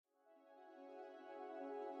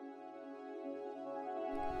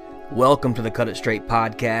Welcome to the Cut It Straight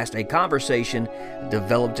podcast, a conversation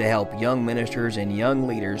developed to help young ministers and young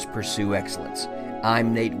leaders pursue excellence.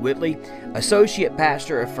 I'm Nate Whitley, Associate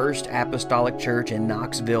Pastor of First Apostolic Church in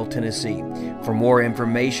Knoxville, Tennessee. For more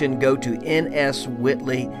information, go to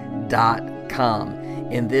nswhitley.com.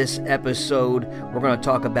 In this episode, we're going to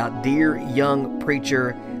talk about Dear Young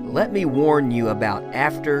Preacher, let me warn you about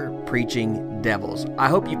after preaching devils. I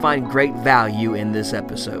hope you find great value in this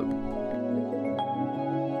episode.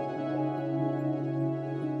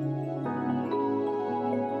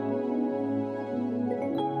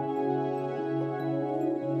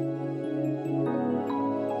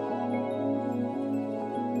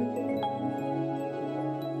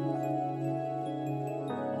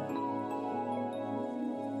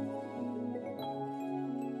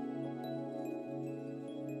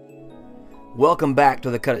 Welcome back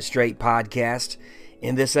to the Cut It Straight podcast.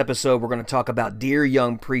 In this episode, we're going to talk about Dear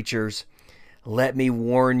Young Preachers, let me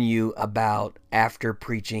warn you about after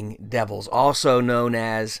preaching devils, also known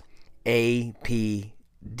as APDs.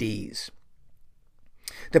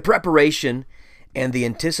 The preparation and the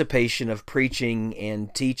anticipation of preaching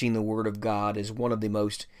and teaching the Word of God is one of the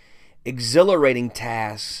most exhilarating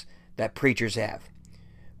tasks that preachers have.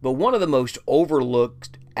 But one of the most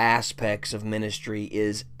overlooked aspects of ministry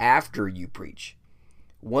is after you preach.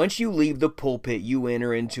 Once you leave the pulpit, you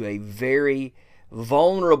enter into a very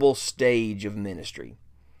vulnerable stage of ministry.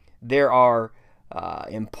 There are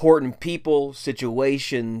important people,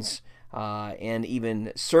 situations, and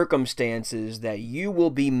even circumstances that you will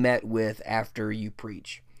be met with after you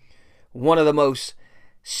preach. One of the most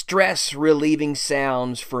stress-relieving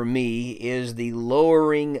sounds for me is the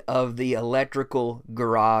lowering of the electrical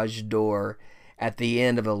garage door at the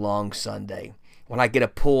end of a long Sunday, when I get to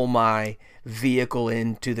pull my vehicle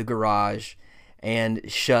into the garage and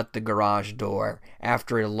shut the garage door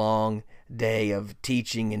after a long day of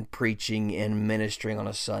teaching and preaching and ministering on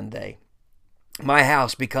a Sunday. My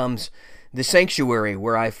house becomes the sanctuary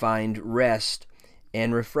where I find rest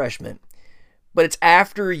and refreshment. But it's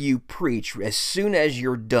after you preach, as soon as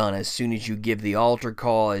you're done, as soon as you give the altar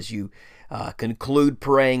call, as you conclude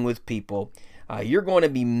praying with people, you're going to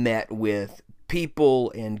be met with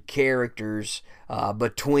people and characters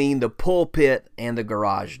between the pulpit and the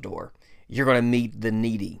garage door. You're going to meet the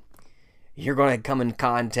needy. You're going to come in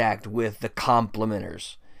contact with the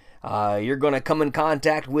complimenters. You're going to come in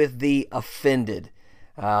contact with the offended.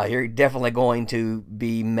 You're definitely going to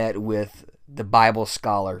be met with the Bible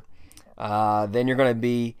scholar. Then you're going to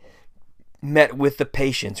be met with the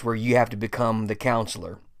patients, where you have to become the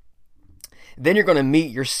counselor. Then you're going to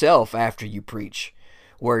meet yourself after you preach,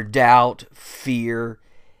 where doubt, fear,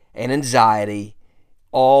 and anxiety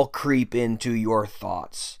all creep into your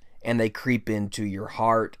thoughts, and they creep into your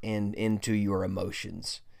heart and into your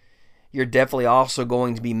emotions. You're definitely also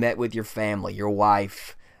going to be met with your family, your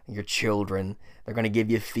wife, your children. They're going to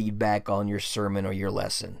give you feedback on your sermon or your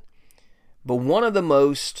lesson. But one of the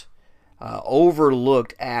most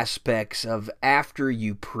overlooked aspects of after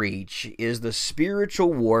you preach is the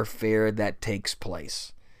spiritual warfare that takes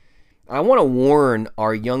place. I want to warn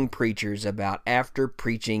our young preachers about after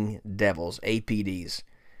preaching devils, APDs.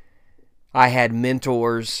 I had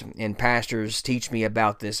mentors and pastors teach me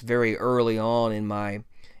about this very early on in my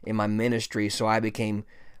ministry, so I became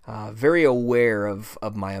very aware of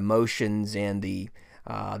my emotions and the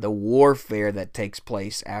warfare that takes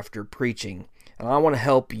place after preaching. And I want to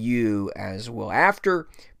help you as well. After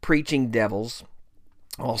preaching devils,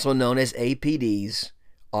 also known as APDs,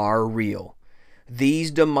 are real. These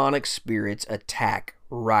demonic spirits attack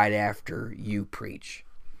right after you preach.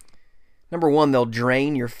 Number one, they'll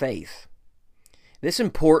drain your faith. It's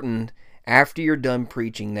important after you're done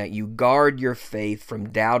preaching that you guard your faith from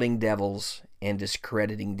doubting devils and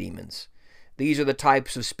discrediting demons. These are the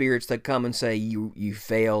types of spirits that come and say, you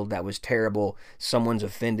failed, that was terrible, someone's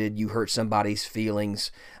offended, you hurt somebody's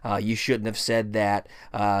feelings, you shouldn't have said that,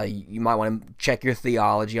 you might want to check your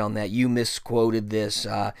theology on that, you misquoted this,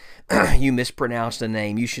 you mispronounced a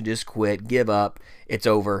name, you should just quit, give up, it's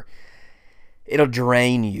over. It'll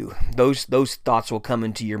drain you. Those thoughts will come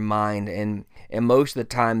into your mind, and most of the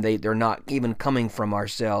time they're not even coming from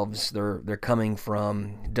ourselves. They're coming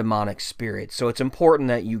from demonic spirits. So it's important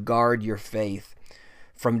that you guard your faith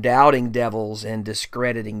from doubting devils and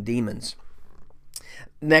discrediting demons.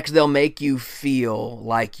 Next, they'll make you feel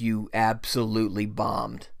like you absolutely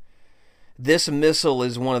bombed. This missile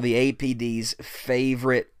is one of the APD's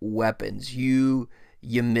favorite weapons. You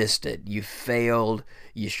you missed it. You failed.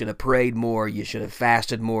 You should have prayed more. You should have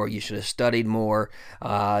fasted more. You should have studied more.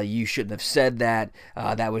 You shouldn't have said that.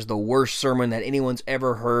 That was the worst sermon that anyone's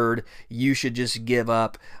ever heard. You should just give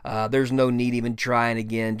up. There's no need even trying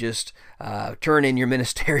again. Just turn in your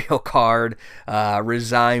ministerial card,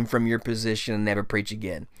 resign from your position, and never preach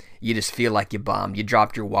again. You just feel like you bombed. You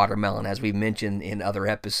dropped your watermelon, as we've mentioned in other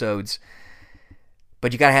episodes.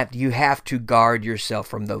 But you have to guard yourself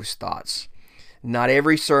from those thoughts. Not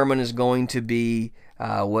every sermon is going to be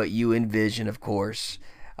what you envision, of course,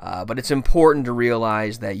 but it's important to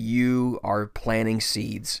realize that you are planting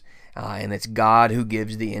seeds, and it's God who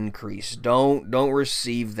gives the increase. Don't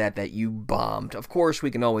receive that you bombed. Of course, we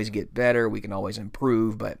can always get better, we can always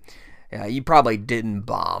improve, but you probably didn't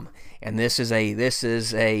bomb. And this is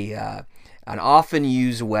an often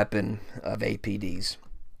used weapon of APDs.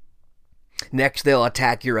 Next, they'll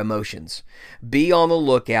attack your emotions. Be on the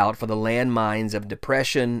lookout for the landmines of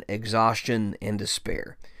depression, exhaustion, and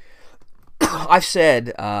despair. I've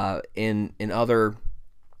said in other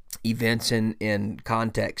events and in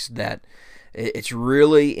context that it's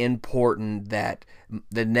really important that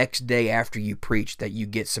the next day after you preach that you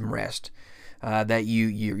get some rest, that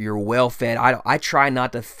you're well fed. I try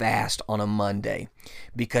not to fast on a Monday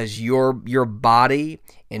because your body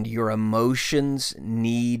and your emotions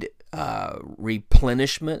need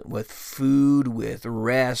replenishment with food, with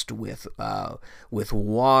rest, with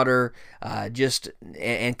water,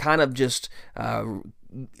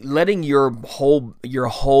 letting your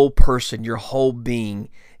whole person, your whole being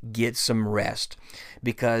get some rest,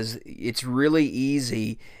 because it's really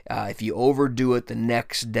easy if you overdo it the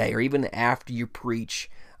next day or even after you preach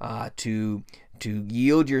to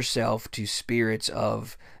yield yourself to spirits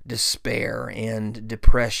of despair and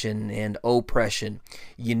depression and oppression.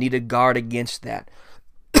 You need to guard against that.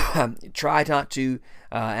 Try not to,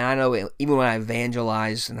 and I know even when I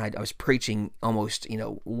evangelized and I was preaching almost,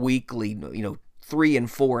 weekly, 3 and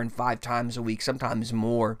 4 and 5 times a week, sometimes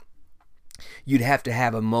more, you'd have to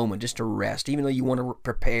have a moment just to rest. Even though you want to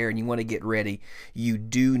prepare and you want to get ready, you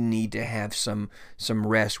do need to have some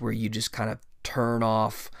rest where you just kind of turn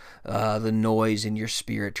off the noise in your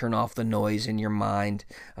spirit, turn off the noise in your mind,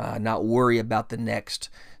 not worry about the next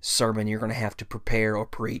sermon you're going to have to prepare or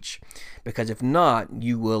preach, because if not,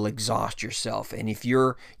 you will exhaust yourself. And if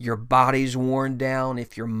your body's worn down,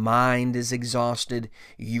 if your mind is exhausted,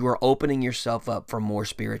 you are opening yourself up for more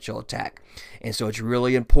spiritual attack. And so it's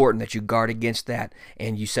really important that you guard against that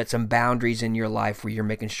and you set some boundaries in your life where you're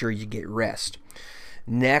making sure you get rest.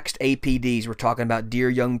 Next, APDs. We're talking about Dear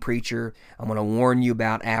Young Preacher. I'm going to warn you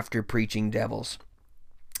about after preaching devils.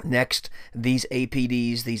 Next, these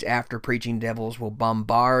APDs, these after preaching devils, will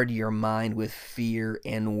bombard your mind with fear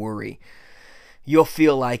and worry. You'll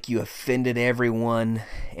feel like you offended everyone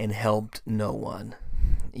and helped no one.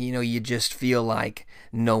 You just feel like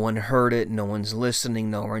no one heard it, no one's listening,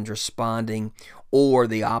 no one's responding, or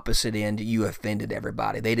the opposite end, you offended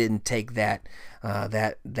everybody. They didn't take that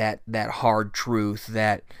hard truth,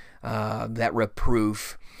 that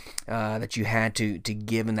reproof that you had to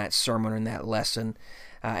give in that sermon or in that lesson,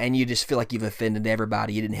 and you just feel like you've offended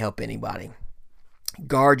everybody. You didn't help anybody.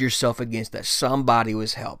 Guard yourself against that. Somebody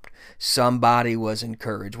was helped. Somebody was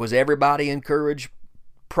encouraged. Was everybody encouraged?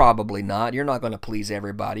 Probably not. You're not going to please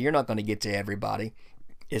everybody. You're not going to get to everybody.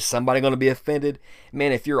 Is somebody going to be offended?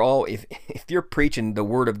 Man, if you're preaching the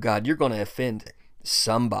Word of God, you're going to offend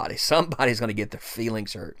somebody. Somebody's going to get their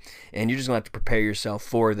feelings hurt, and you're just going to have to prepare yourself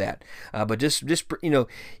for that. But just you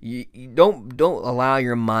don't allow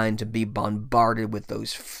your mind to be bombarded with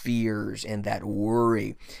those fears and that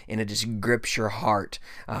worry, and it just grips your heart.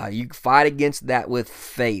 You fight against that with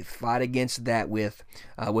faith. Fight against that with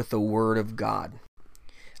the Word of God.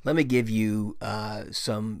 Let me give you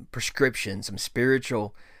some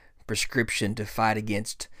spiritual prescription to fight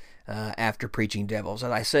against after preaching devils.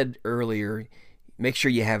 As I said earlier, make sure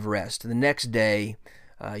you have rest. The next day,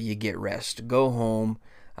 you get rest. Go home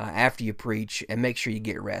after you preach and make sure you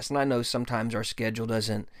get rest. And I know sometimes our schedule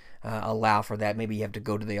doesn't allow for that. Maybe you have to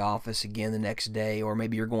go to the office again the next day, or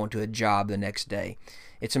maybe you're going to a job the next day.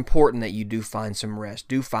 It's important that you do find some rest.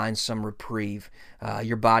 Do find some reprieve.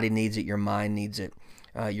 Your body needs it. Your mind needs it.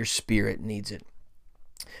 Your spirit needs it.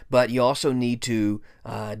 But you also need to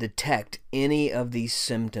detect any of these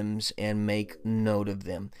symptoms and make note of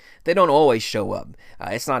them. They don't always show up.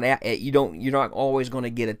 You're not always going to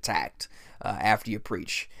get attacked after you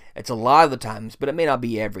preach. It's a lot of the times, but it may not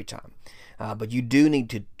be every time. But you do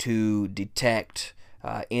need to detect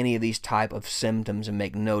any of these type of symptoms and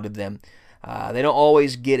make note of them. They don't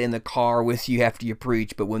always get in the car with you after you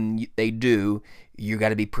preach, but when they do, you got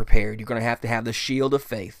to be prepared. You're going to have the shield of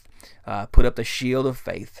faith. Put up the shield of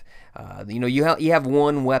faith. You have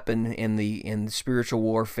one weapon in the spiritual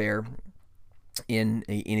warfare in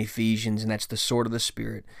Ephesians, and that's the sword of the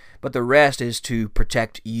Spirit. But the rest is to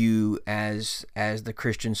protect you as the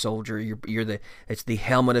Christian soldier. It's the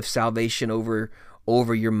helmet of salvation over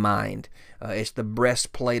your mind. It's the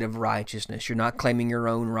breastplate of righteousness. You're not claiming your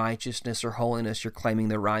own righteousness or holiness. You're claiming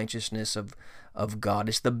the righteousness of God.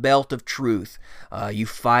 It's the belt of truth. You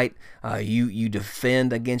fight, you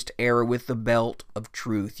defend against error with the belt of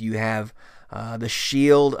truth. You have the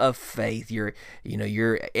shield of faith. Your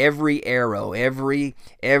every arrow,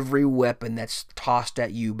 every weapon that's tossed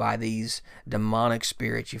at you by these demonic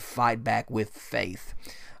spirits, you fight back with faith.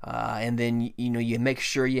 And then you make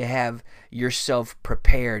sure you have yourself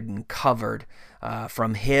prepared and covered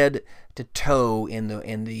from head to toe in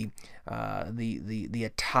the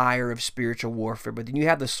attire of spiritual warfare. But then you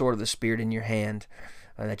have the sword of the Spirit in your hand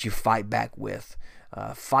that you fight back with.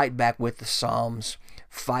 Fight back with the Psalms.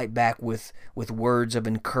 Fight back with words of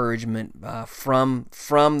encouragement from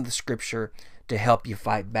the Scripture to help you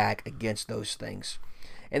fight back against those things.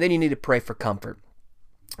 And then you need to pray for comfort.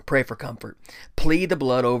 Pray for comfort. Plead the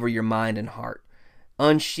blood over your mind and heart.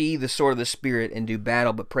 Unsheathe the sword of the Spirit and do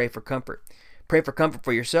battle, but pray for comfort. Pray for comfort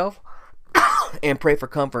for yourself and pray for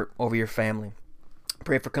comfort over your family.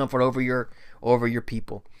 Pray for comfort over your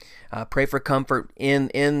people. Pray for comfort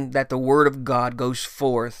in that the Word of God goes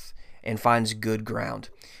forth and finds good ground.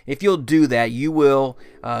 If you'll do that, you'll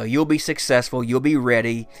be successful. You'll be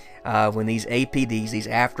ready when these APDs, these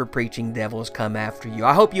after preaching devils, come after you.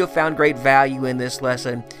 I hope you have found great value in this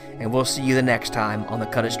lesson, and we'll see you the next time on the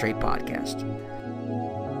Cut It Straight podcast.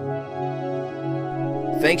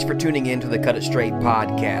 Thanks for tuning in to the Cut It Straight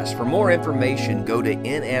podcast. For more information, go to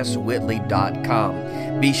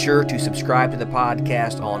nswhitley.com. Be sure to subscribe to the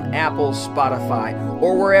podcast on Apple, Spotify,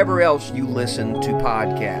 or wherever else you listen to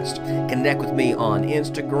podcasts. Connect with me on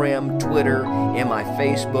Instagram, Twitter, and my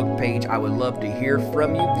Facebook page. I would love to hear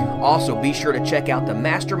from you. Also, be sure to check out the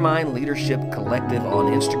Mastermind Leadership Collective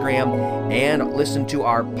on Instagram and listen to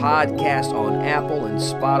our podcast on Apple and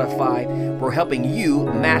Spotify. We're helping you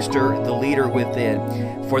master the leader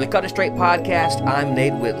within. For the Cut It Straight podcast, I'm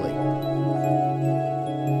Nate Whitley.